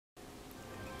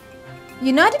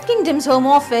United Kingdom's Home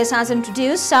Office has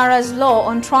introduced Sarah's Law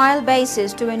on trial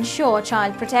basis to ensure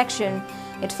child protection.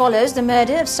 It follows the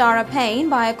murder of Sarah Payne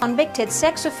by a convicted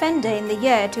sex offender in the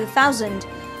year 2000.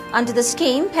 Under the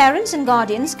scheme, parents and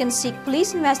guardians can seek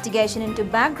police investigation into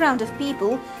background of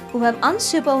people who have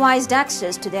unsupervised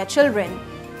access to their children.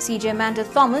 CJ Amanda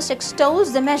Thomas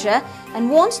extols the measure and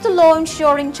wants the law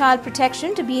ensuring child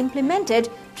protection to be implemented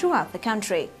throughout the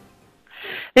country.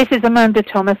 This is Amanda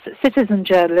Thomas, citizen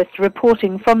journalist,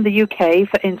 reporting from the UK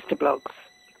for Instablogs.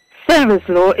 Sarah's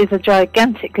Law is a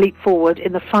gigantic leap forward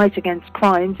in the fight against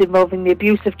crimes involving the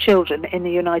abuse of children in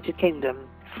the United Kingdom.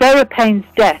 Sarah Payne's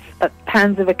death at the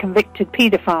hands of a convicted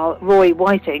paedophile, Roy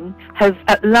Whiting, has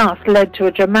at last led to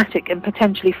a dramatic and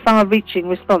potentially far-reaching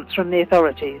response from the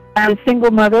authorities. And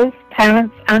single mothers,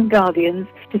 parents and guardians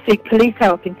to seek police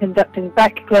help in conducting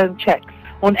background checks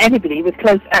on anybody with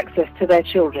close access to their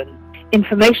children.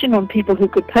 Information on people who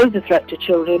could pose a threat to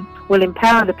children will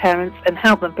empower the parents and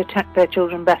help them protect their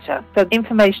children better. So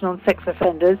information on sex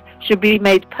offenders should be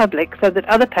made public so that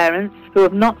other parents who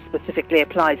have not specifically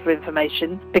applied for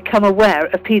information become aware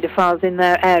of paedophiles in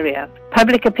their area.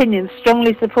 Public opinion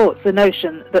strongly supports the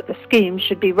notion that the scheme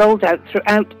should be rolled out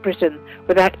throughout Britain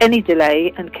without any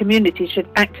delay, and communities should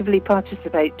actively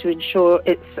participate to ensure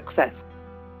its success.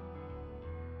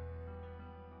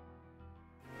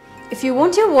 If you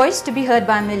want your voice to be heard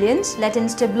by millions, let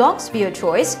Instablogs be your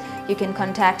choice. You can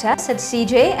contact us at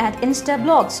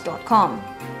cj@instablogs.com.